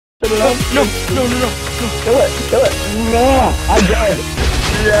No! No! No! No! Kill it! Kill it! No! I'm dead!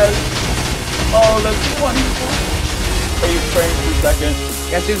 Yes! Oh, that's wonderful! 8 frames per second.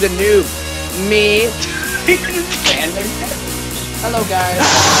 Guess who's a noob? Me. Hello, guys.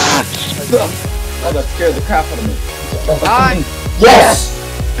 Oh, that scared the crap out of me. Hi. Yes!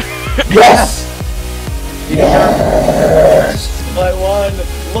 Yes! Yes! I won!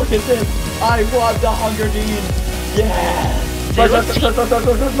 Look at this! I won the Hunger Games! Yes! Fight! Oh, that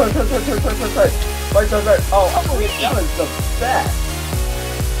was the best!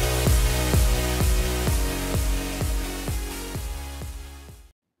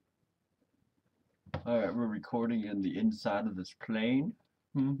 Alright, we're recording in the inside of this plane.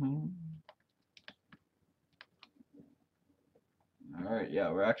 Alright, yeah,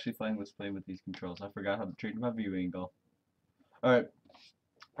 we're actually flying this plane with these controls. I forgot how to change my view angle. Alright,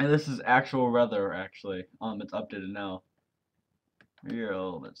 and this is actual weather, actually. It's updated now. We're a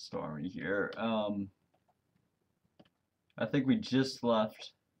little bit stormy here. I think we just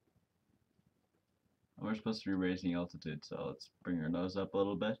left. We're supposed to be raising altitude, so let's bring our nose up a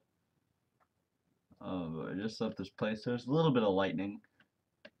little bit. I just left this place. There's a little bit of lightning,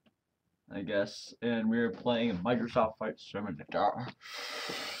 I guess, and we were playing a Microsoft Flight Simulator.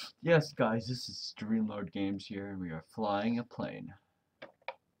 Yes, guys, this is Streamlord Games here, and we are flying a plane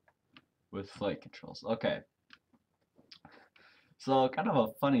with flight controls. Okay. So, kind of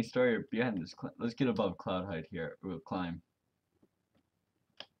a funny story behind this. Let's get above cloud height here. We'll climb.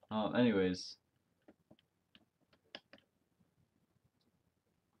 Anyways.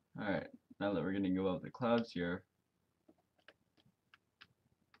 Alright, now that we're getting above the clouds here,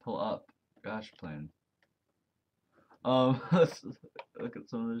 pull up. Gosh, plane. Let's look at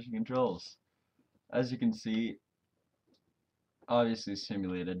some of the controls. As you can see, obviously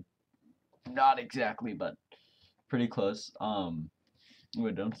simulated. Not exactly, but pretty close.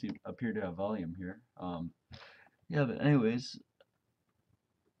 We don't appear to have volume here. Yeah, but anyways,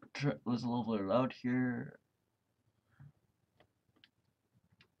 let's level it out here.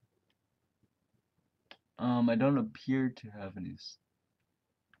 I don't appear to have any.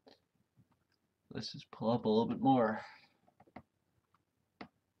 Let's just pull up a little bit more.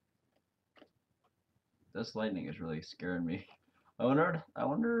 This lightning is really scaring me. I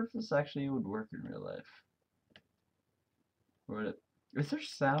wonder if this actually would work in real life. Or would it? Is there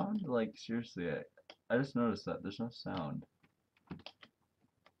sound? Like, seriously, I just noticed that there's no sound.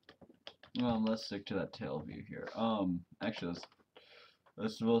 Let's stick to that tail view here. Actually,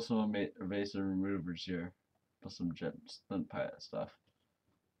 let's roll some evasive removers here. With some jet stunt pilot stuff.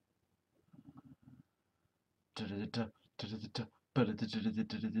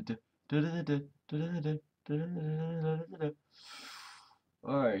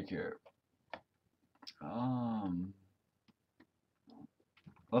 Alright, here.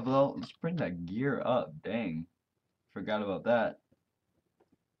 Well, let's bring that gear up. Dang. Forgot about that.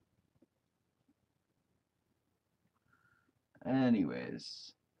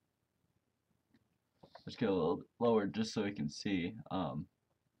 Anyways. Let's get a little bit lower just so we can see.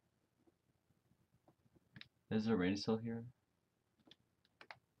 Is there rain still here?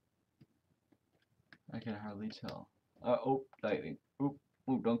 I can hardly tell. Oh, lightning. Oop,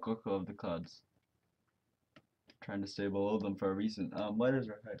 don't go above the clouds. Trying to stay below them for a reason. What is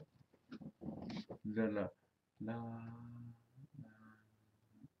our title?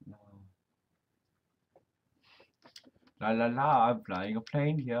 La la la, I'm flying a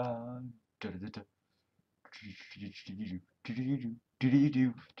plane here.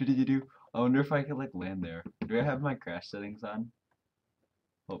 I wonder if I could like land there. Do I have my crash settings on?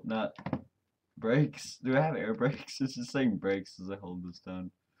 Hope not. Brakes. Do I have air brakes? It's just saying brakes as I hold this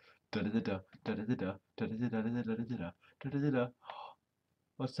down.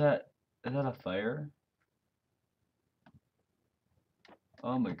 What's that? Is that a fire?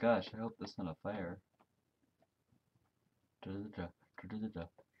 Oh my gosh, I hope that's not a fire.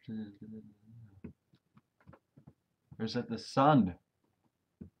 Or is that the sun?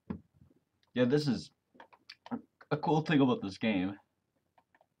 Yeah, this is a cool thing about this game.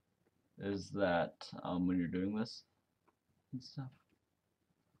 Is that when you're doing this and stuff,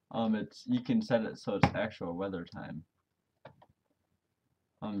 you can set it so it's actual weather time.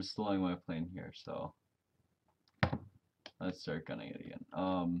 I'm slowing my plane here, so let's start gunning it again.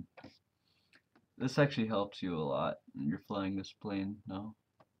 This actually helps you a lot when you're flying this plane. No,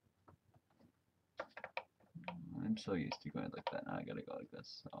 I'm so used to going like that. Now I gotta go like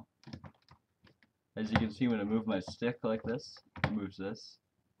this. So, as you can see, when I move my stick like this, it moves this.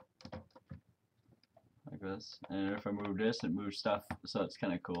 Like this, and if I move this, it moves stuff, so it's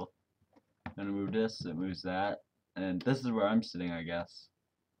kind of cool. And I move this, it moves that, and this is where I'm sitting, I guess.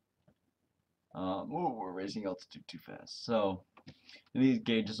 Ooh, we're raising altitude too fast. So these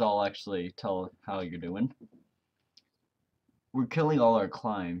gauges all actually tell how you're doing. We're killing all our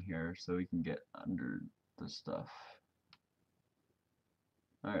climb here so we can get under the stuff.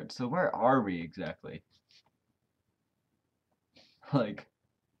 Alright, so where are we exactly? Like,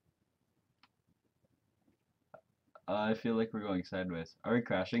 I feel like we're going sideways. Are we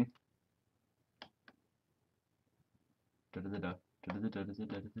crashing?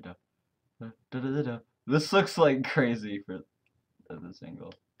 This looks like crazy for this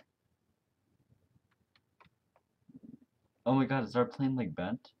angle. Oh my god, is our plane like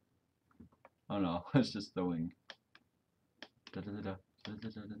bent? Oh no, it's just the wing.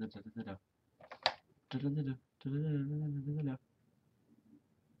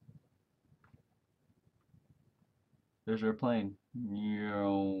 There's our plane.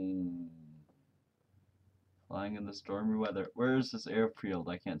 Flying in the stormy weather. Where is this airfield?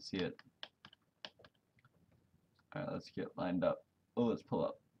 I can't see it. Alright, let's get lined up. Oh, let's pull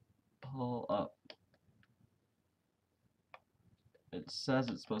up. Pull up. It says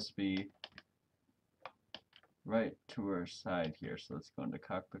it's supposed to be right to our side here, so let's go into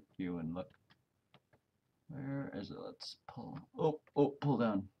cockpit view and look. Where is it? Let's pull. Oh, pull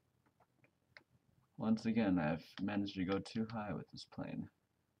down. Once again, I've managed to go too high with this plane.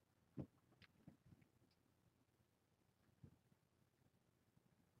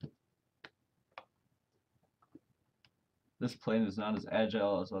 This plane is not as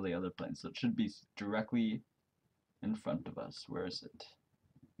agile as all the other planes, so it should be directly in front of us. Where is it?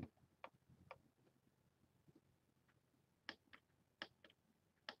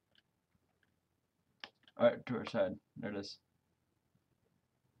 Alright, to our side. There it is.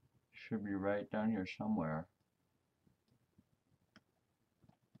 Should be right down here somewhere.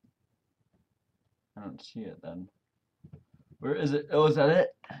 I don't see it then. Where is it? Oh, is that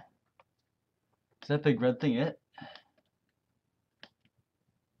it? Is that big red thing it?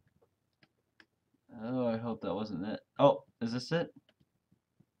 Oh, I hope that wasn't it. Oh, is this it?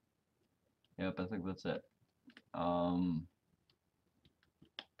 Yep, I think that's it. Oh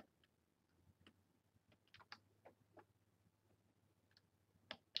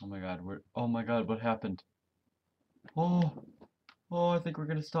my god, oh my god, what happened? Oh, I think we're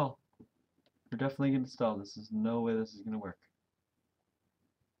gonna stall. We're definitely gonna stall. This is no way this is gonna work.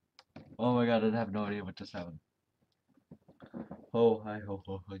 Oh my god, I have no idea what just happened. Oh, hi, ho,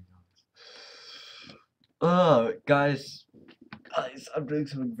 ho, ho. Guys, I'm doing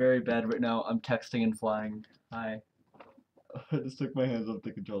something very bad right now. I'm texting and flying. Hi. I just took my hands off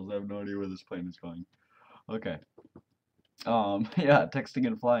the controls. I have no idea where this plane is going. Okay. Yeah, texting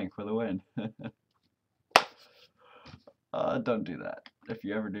and flying for the win. Don't do that. If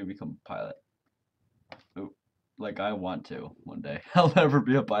you ever do become a pilot. Ooh, like I want to one day. I'll never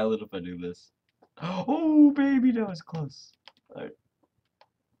be a pilot if I do this. Oh, baby, that was close. Alright.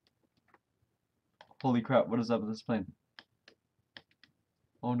 Holy crap, what is up with this plane?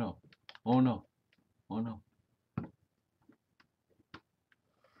 Oh no. Oh no. Oh no.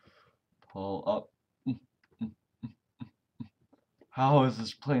 Pull up. How is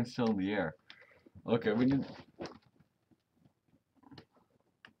this plane still in the air? Okay, we need...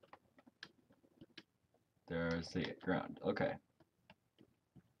 There's the ground. Okay.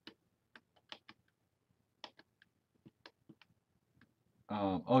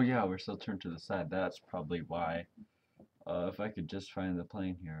 Oh yeah, we're still turned to the side. That's probably why. If I could just find the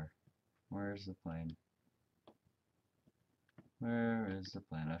plane here. Where's the plane? Where is the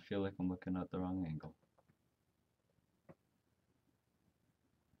plane? I feel like I'm looking at the wrong angle.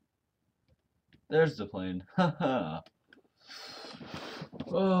 There's the plane. Haha.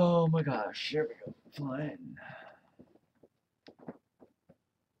 Oh my gosh, here we go. Flying.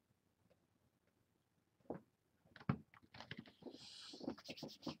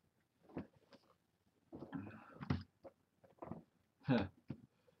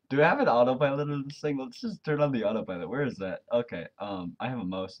 Do I have an autopilot in this thing? Let's just turn on the autopilot. Where is that? Okay, I have a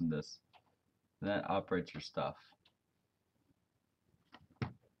mouse in this. That operates your stuff.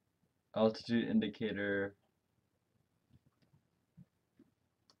 Altitude indicator.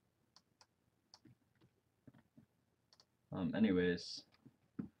 Anyways.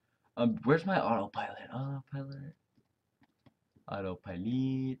 Where's my autopilot? Autopilot.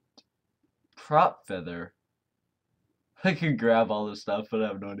 Autopilot. Prop feather. I can grab all this stuff, but I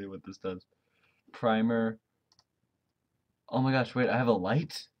have no idea what this does. Primer. Oh my gosh, wait, I have a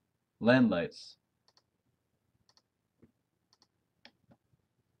light? Land lights.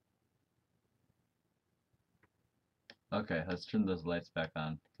 Okay, let's turn those lights back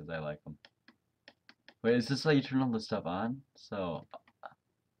on, because I like them. Wait, is this how you turn all this stuff on? So,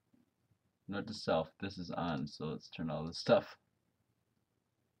 Note to self, this is on, so let's turn all this stuff.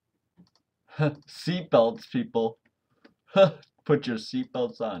 Seatbelts, people. Put your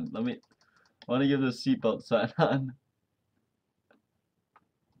seatbelts on. I want to give the seatbelt sign on.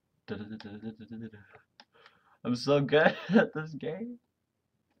 I'm so good at this game.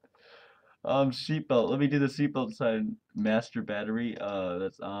 Seatbelt. Let me do the seatbelt sign. Master battery.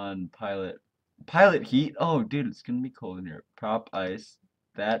 That's on. Pilot. Pilot heat. Oh, dude, it's gonna be cold in here. Prop ice.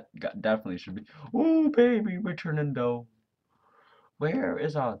 That definitely should be. Oh, baby, we're turning dough. Where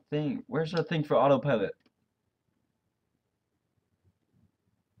is our thing? Where's our thing for autopilot?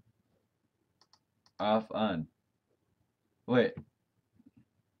 Off, on. Wait.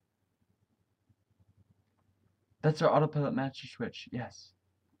 That's our autopilot master switch. Yes.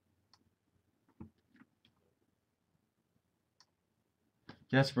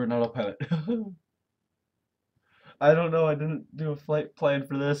 Yes, we're an autopilot. I don't know. I didn't do a flight plan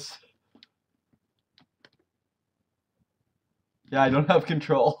for this. Yeah, I don't have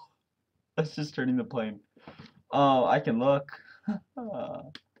control. That's just turning the plane. Oh, I can look.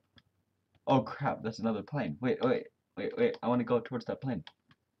 Oh crap, that's another plane. Wait. I want to go towards that plane.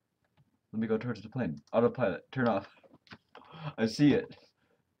 Let me go towards the plane. Autopilot, turn off. I see it.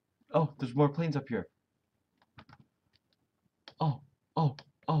 Oh, there's more planes up here. Oh, oh,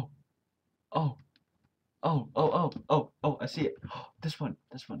 oh, oh, oh, I see it. This one.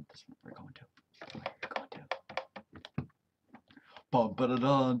 We're going to.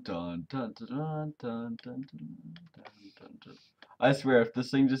 I swear, if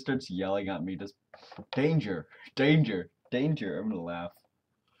this thing just starts yelling at me, just danger, danger, danger, I'm gonna laugh.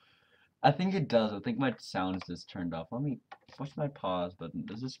 I think it does. I think my sound is just turned off. Let me push my pause button.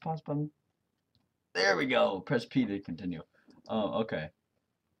 Is this pause button? There we go. Press P to continue. Oh, okay.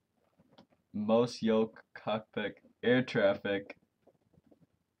 Most yoke, cockpit, air traffic.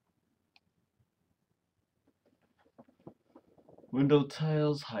 Window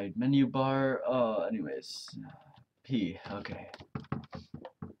tiles, hide menu bar. Anyways. P, okay.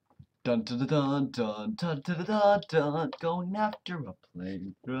 Dun dun dun dun dun dun dun dun, going after a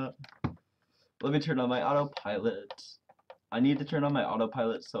plane. Let me turn on my autopilot. I need to turn on my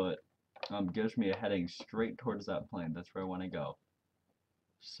autopilot so it gives me a heading straight towards that plane. That's where I want to go.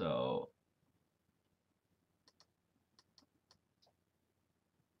 So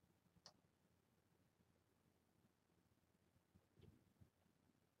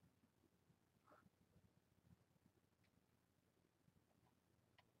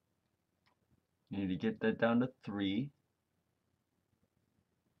you need to get that down to 3.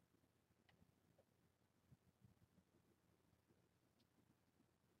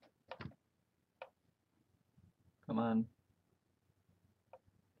 Come on.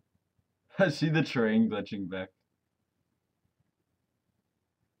 I see the train glitching back.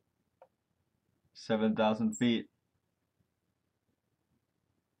 7,000 feet.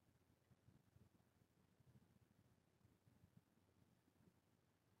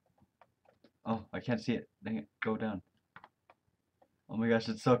 Oh, I can't see it. Dang it. Go down. Oh my gosh,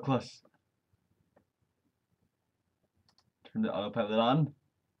 it's so close. Turn the autopilot on.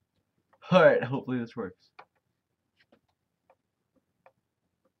 Alright, hopefully this works.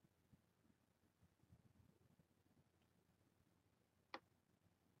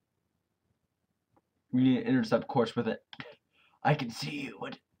 We need to intercept course with it. I can see you.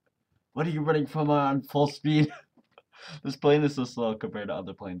 What are you running from on full speed? This plane is so slow compared to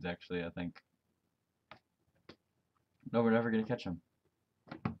other planes, actually, I think. No, we're never gonna catch him.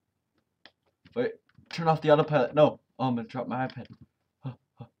 Wait, turn off the autopilot. No. Oh, I'm gonna drop my iPad.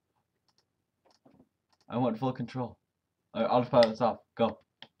 I want full control. Autopilot's off. Go.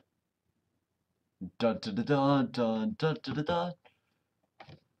 Dun dun dun dun dun dun dun dun.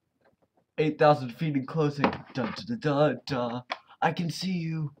 8,000 feet and closing. Dun dun dun dun dun. I can see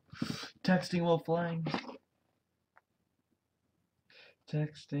you. Texting while flying.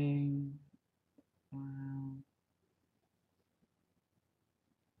 Texting. Wow.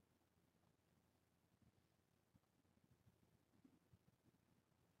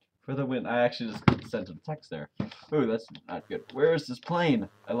 For the win. I actually just sent a text there. Ooh, that's not good. Where is this plane?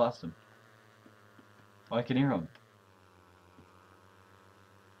 I lost him. Oh, I can hear him.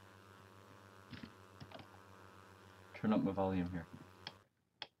 Turn up my volume here.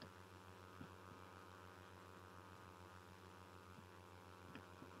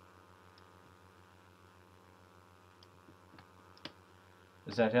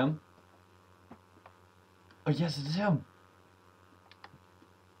 Is that him? Oh yes, it's him!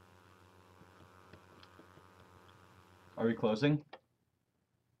 Are we closing?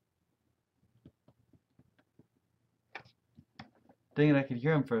 Dang it, I could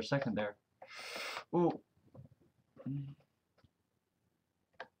hear him for a second there. Ooh.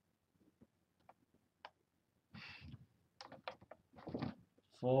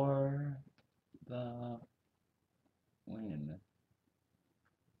 For the win.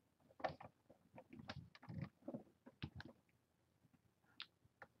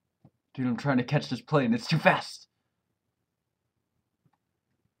 Dude, I'm trying to catch this plane. It's too fast.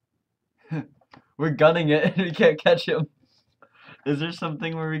 We're gunning it and we can't catch him. Is there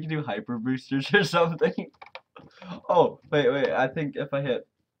something where we can do hyper boosters or something? Oh, wait. I think if I hit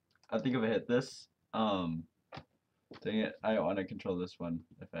this, dang it, I don't want to control this one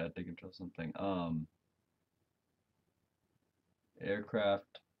if I had to control something.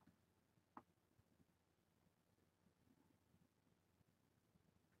 Aircraft.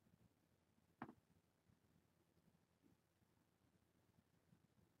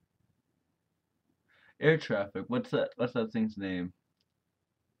 Air traffic. What's that thing's name?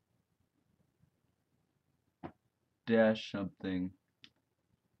 Dash something.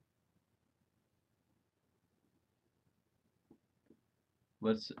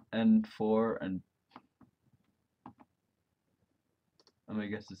 What's N4 and I'm gonna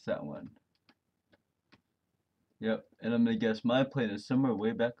guess it's that one. Yep, and I'm gonna guess my plane is somewhere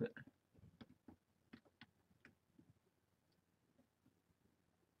way back there.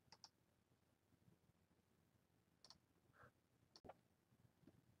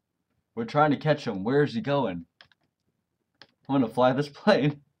 We're trying to catch him. Where is he going? I'm gonna fly this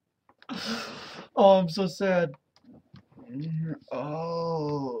plane. Oh, I'm so sad.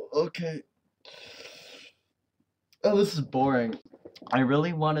 Oh, okay. Oh, this is boring. I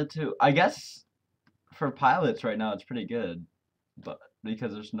really wanted to. I guess for pilots right now it's pretty good, but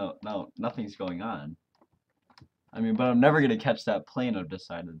because there's nothing's going on. I mean, but I'm never gonna catch that plane. I've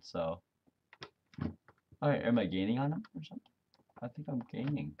decided. So, all right, am I gaining on him or something? I think I'm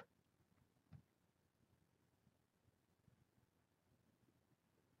gaining.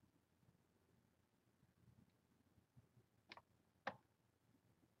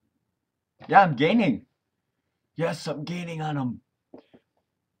 Yeah, I'm gaining. Yes, I'm gaining on him.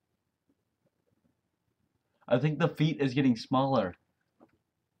 I think the feet is getting smaller.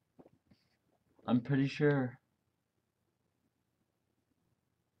 I'm pretty sure.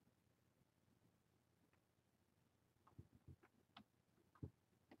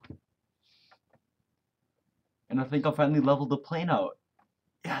 And I think I finally leveled the plane out.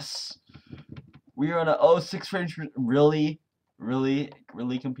 Yes! We are on a 6 frames per really,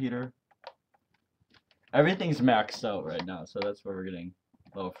 computer. Everything's maxed out right now, so that's where we're getting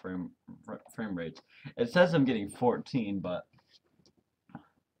low frame rates. It says I'm getting 14, but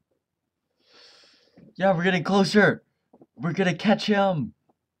yeah, we're getting closer. We're gonna catch him.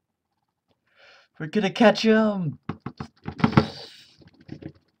 We're gonna catch him.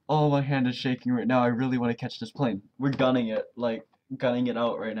 Oh, my hand is shaking right now. I really want to catch this plane. We're gunning it, like gunning it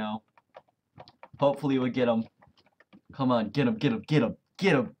out right now. Hopefully we'll get him. Come on, get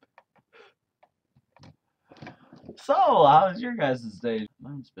him. So, how's your guys' day?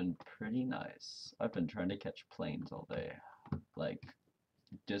 Mine's been pretty nice. I've been trying to catch planes all day. Like,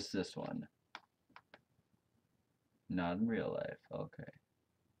 just this one. Not in real life, okay.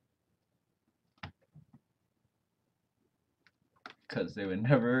 Because they would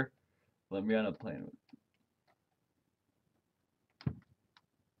never let me on a plane.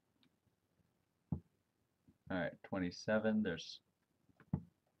 Alright, 27,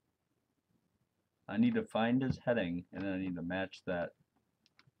 I need to find his heading, and then I need to match that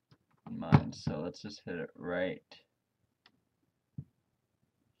in mine. So let's just hit it right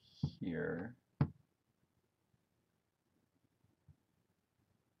here.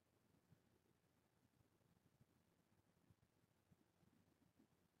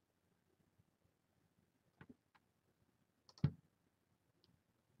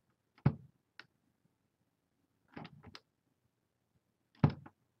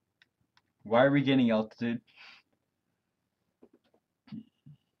 Why are we getting altitude?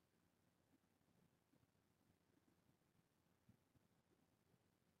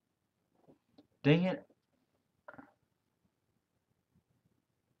 Dang it.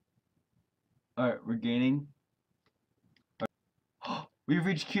 Alright, we're gaining. We've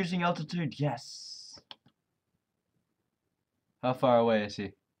reached cruising altitude, yes! How far away is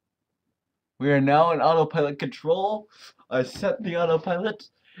he? We are now in autopilot control. I set the autopilot.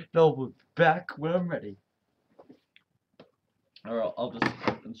 Now we're back when I'm ready. Or I'll just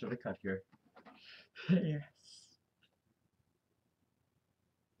insert a cut here. Yes.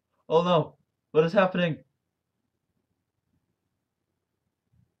 Oh no! What is happening?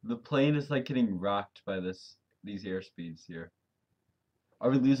 The plane is like getting rocked by these airspeeds here. Are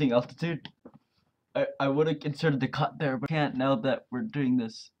we losing altitude? I would have considered the cut there, but can't now that we're doing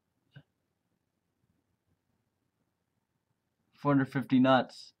this. 450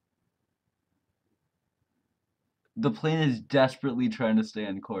 knots. The plane is desperately trying to stay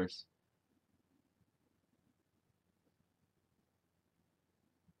on course.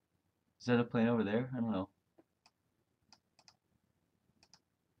 Is that a plane over there? I don't know.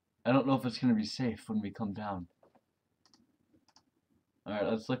 I don't know if it's going to be safe when we come down. Alright,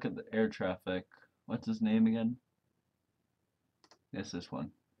 let's look at the air traffic. What's his name again? Yes, this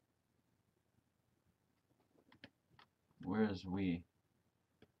one. Where is we?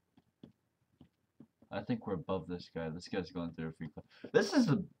 I think we're above this guy. This guy's going through a free plane. This is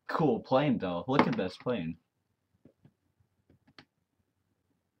a cool plane, though. Look at this plane.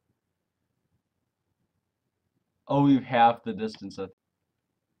 Oh, we have half the distance.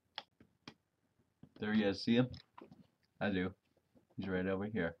 There he is. See him? I do. He's right over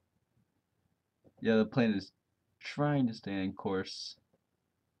here. Yeah, the plane is trying to stay on course.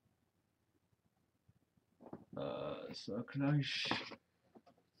 So can I?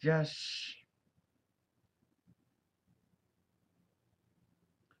 Yes.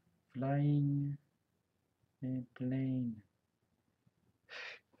 Flying a plane.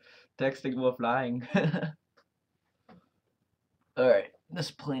 Texting while flying. Alright,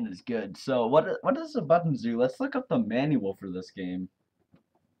 this plane is good. So what does the buttons do? Let's look up the manual for this game.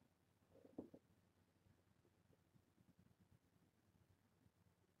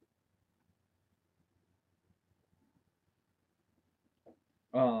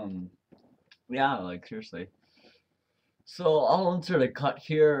 Yeah, like seriously. So I'll insert a cut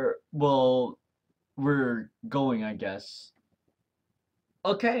here. Well, we're going, I guess.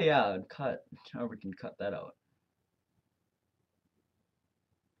 Okay, yeah, cut. How we can cut that out.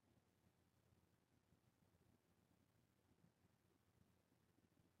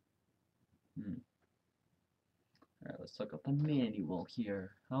 Alright, let's look up the manual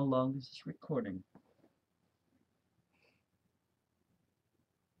here. How long is this recording?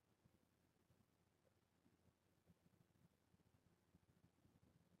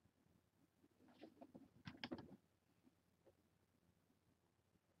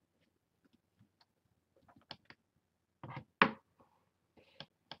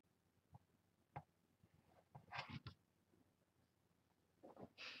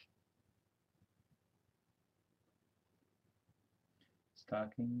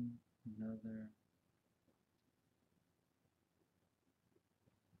 Stocking, another.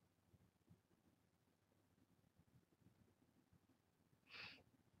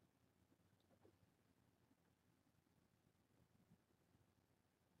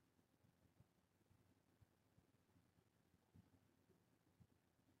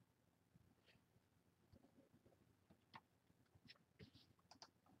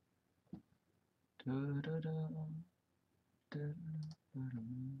 Da-da-da, da-da-da-da.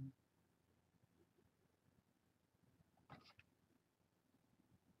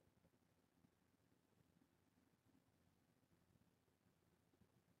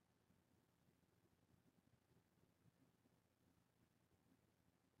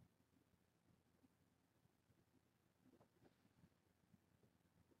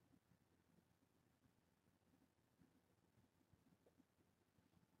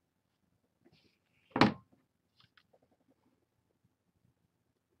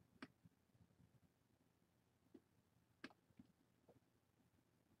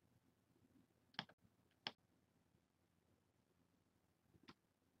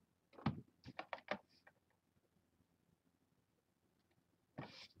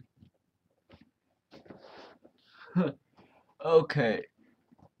 Okay,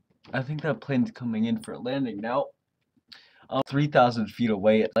 I think that plane's coming in for a landing now. 3,000 feet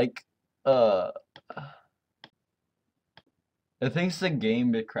away. Like, uh, I think it's the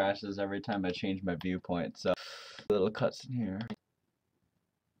game that crashes every time I change my viewpoint. So, little cuts in here.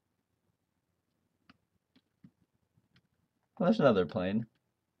 Oh, there's another plane.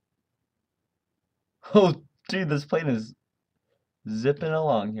 Oh, dude, this plane is zipping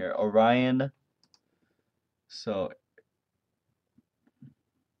along here. Orion. So,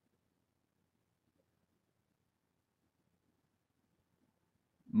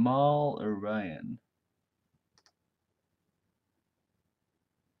 Mall Orion.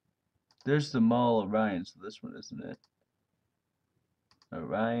 There's the Mall Orion, so this one isn't it?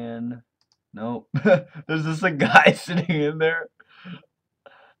 Orion. Nope. There's just a guy sitting in there.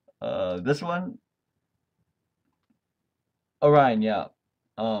 This one? Orion, yeah.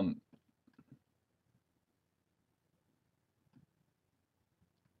 Um,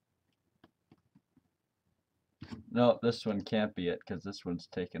 no, this one can't be it, because this one's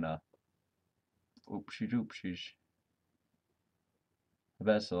taken a Oopsie doopsies. I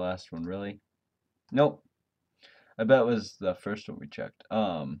bet it's the last one, really? Nope. I bet it was the first one we checked.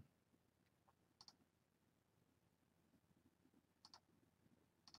 Go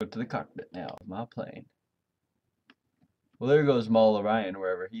to the cockpit now of my plane. Well, there goes Maul Orion,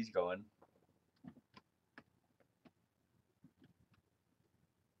 wherever he's going.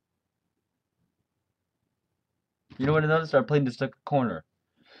 You know what I noticed? Our plane just took a corner.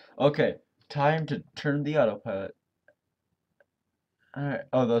 Okay, time to turn the autopilot. Alright.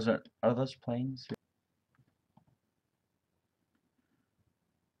 Oh, are those planes?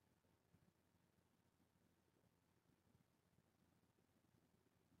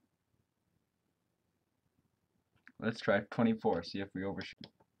 Let's try 24, see if we overshoot.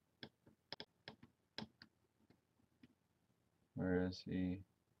 Where is he?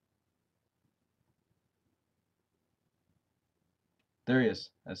 There he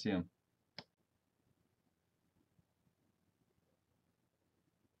is. I see him.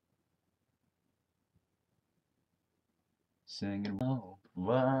 Singing, wow,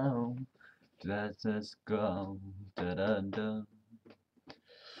 wow, let's go, da da da.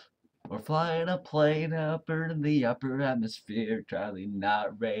 We're flying a plane up in the upper atmosphere, traveling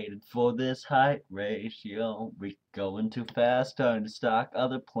not rated for this height ratio. We're going too fast, trying to stalk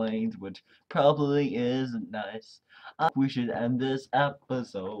other planes, which probably isn't nice. I think we should end this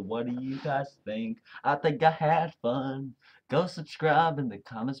episode. What do you guys think? I think I had fun. Go subscribe in the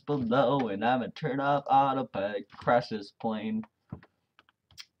comments below, and I'm gonna turn off autopilot, crash this plane.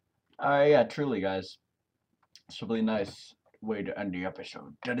 Alright, yeah, truly, guys. It's a really nice way to end the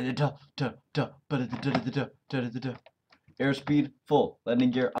episode. Airspeed full. Landing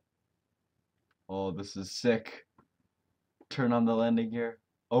gear. Oh, this is sick. Turn on the landing gear.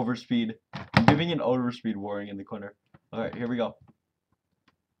 Overspeed. I'm giving an overspeed warning in the corner. Alright, here we go.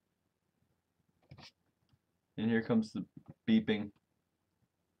 And here comes the beeping.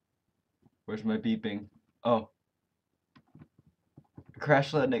 Where's my beeping? Oh.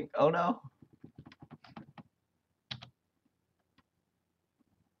 Crash landing. Oh no.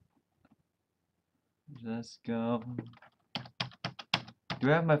 Let's go. Do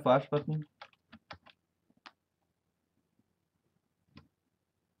I have my flash button?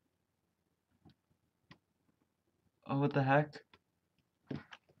 Oh, what the heck?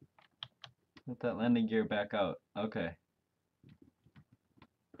 Let that landing gear back out. Okay.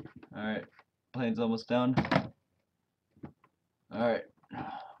 Alright. Plane's almost down. Alright.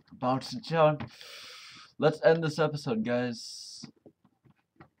 Bouncing down. Let's end this episode, guys.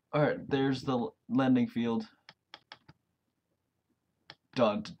 Alright, there's the landing field.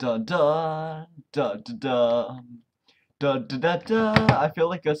 Dun dun dun dun dun dun dun dun dun dun. I feel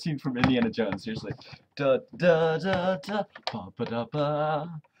like a scene from Indiana Jones, seriously. Dun dun dun dun ba ba da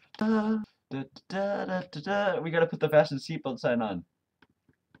ba da da da da da da. We gotta put the fasten seatbelt sign on.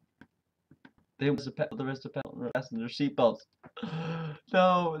 They must have the rest of passenger seatbelts.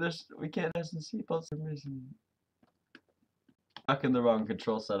 No, we can't fasten seatbelts for some reason. Stuck in the wrong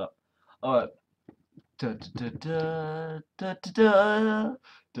control setup. Alright.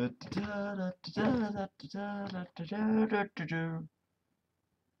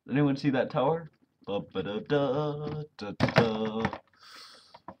 Anyone see that tower?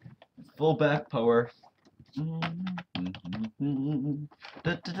 Full back power.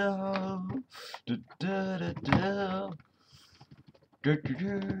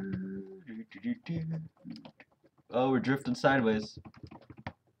 Oh, we're drifting sideways.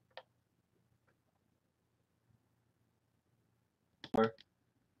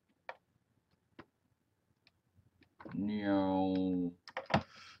 No.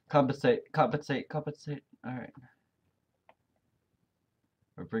 Compensate, compensate, compensate. Alright.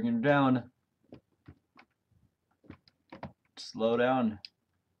 We're bringing it down. Slow down.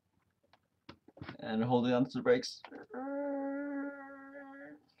 And holding on to the brakes.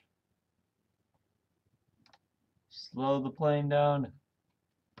 Slow the plane down.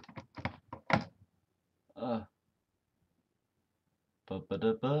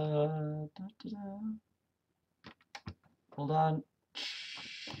 Hold on.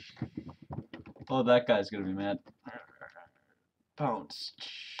 Oh, that guy's gonna be mad. Bounce.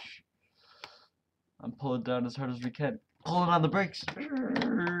 I'm pulling down as hard as we can. Pulling on the brakes.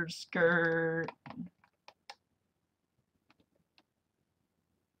 Skirt.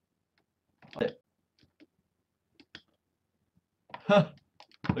 Huh.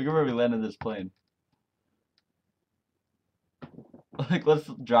 Look at where we landed this plane. Like, let's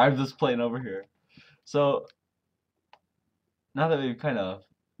drive this plane over here. So, now that we've kind of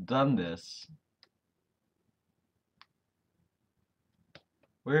done this,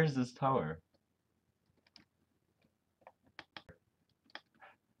 where is this tower?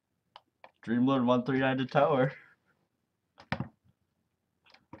 Dreamlord 139 to tower.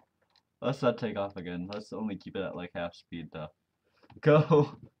 Let's not take off again. Let's only keep it at like half speed though.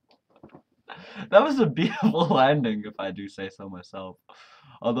 Go! That was a beautiful landing, if I do say so myself.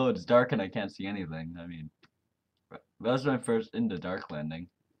 Although it's dark and I can't see anything. I mean, that was my first into dark landing.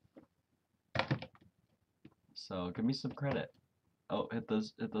 So give me some credit. Oh, hit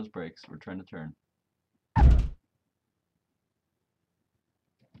those brakes. We're trying to turn.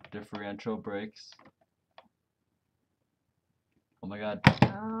 Differential brakes. Oh my god.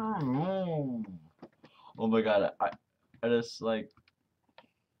 Oh my god. I just like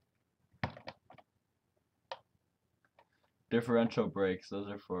differential brakes. Those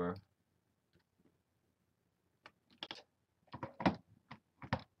are for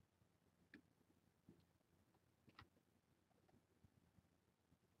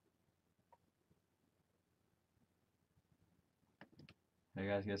Hey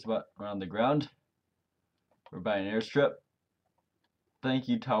guys, guess what? We're on the ground. We're by an airstrip. Thank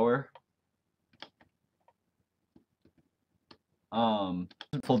you, tower.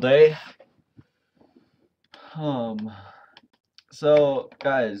 Full day. So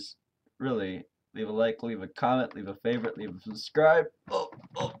guys, really, leave a like, leave a comment, leave a favorite, leave a subscribe. Oh,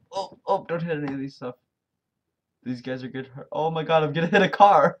 don't hit any of these stuff. These guys are good. Oh my god, I'm gonna hit a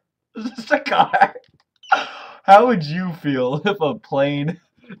car. It's just a car. How would you feel if a plane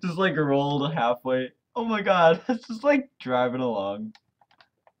just like rolled halfway? Oh my god, it's just like driving along.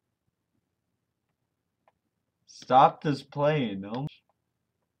 Stop this plane. Oh.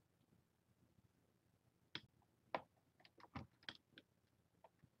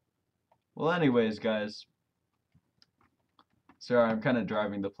 Well, anyways, guys. Sorry, I'm kind of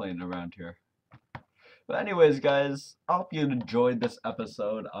driving the plane around here. But anyways, guys, I hope you enjoyed this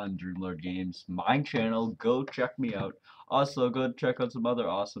episode on Dreamlord Games, my channel. Go check me out. Also, go check out some other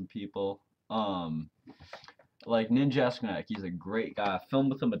awesome people. Like Ninjasknet. He's a great guy. I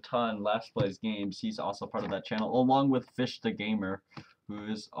filmed with him a ton. Last Plays Games. He's also part of that channel, along with Fish the Gamer, who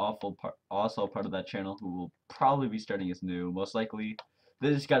is also part of that channel. Who will probably be starting his new, most likely. They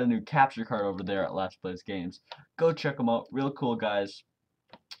just got a new capture card over there at Last Plays Games. Go check them out. Real cool guys.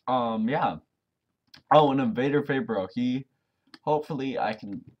 Yeah. Oh, and Invader Fabro. Hopefully I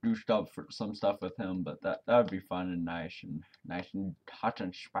can do some stuff with him, but that would be fun and nice and hot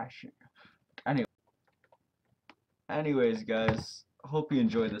and spicy. Anyways, guys, hope you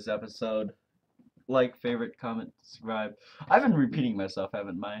enjoyed this episode. Like, favorite, comment, subscribe. I've been repeating myself,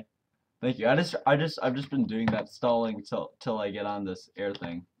 haven't I? Thank you. I've just been doing that, stalling till I get on this air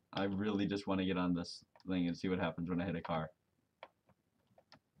thing. I really just want to get on this thing and see what happens when I hit a car.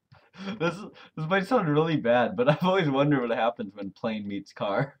 This might sound really bad, but I've always wondered what happens when plane meets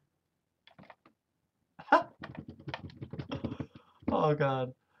car. Oh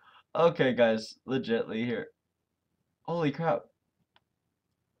god. Okay, guys, legitly here. Holy crap.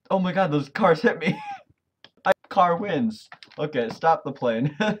 Oh my god, those cars hit me. Car wins. Okay, stop the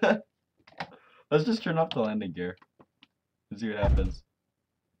plane. Let's just turn off the landing gear and see what happens.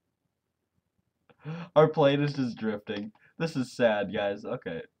 Our plane is just drifting. This is sad, guys.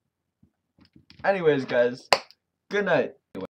 Okay. Anyways, guys, good night.